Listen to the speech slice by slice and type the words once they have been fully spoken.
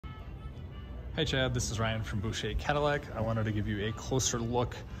Hey Chad, this is Ryan from Chevrolet Cadillac. I wanted to give you a closer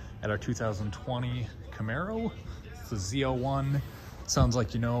look at our 2020 Camaro. It's the ZL1. Sounds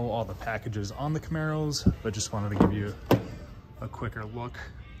like you know all the packages on the Camaros, but just wanted to give you a quicker look.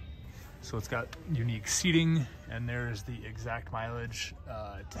 So it's got unique seating, and there's the exact mileage,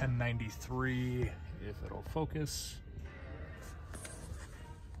 1093, if it'll focus.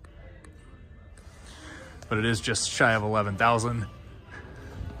 But it is just shy of 11,000.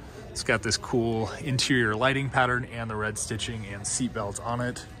 It's got this cool interior lighting pattern and the red stitching and seat belts on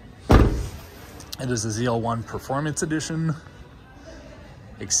it. It is the ZL1 Performance Edition.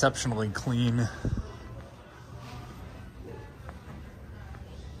 Exceptionally clean.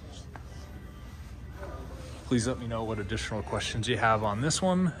 Please let me know what additional questions you have on this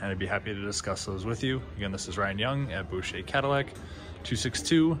one, and I'd be happy to discuss those with you. Again, this is Ryan Young at Chevrolet Cadillac,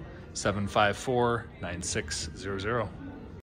 262-754-9600.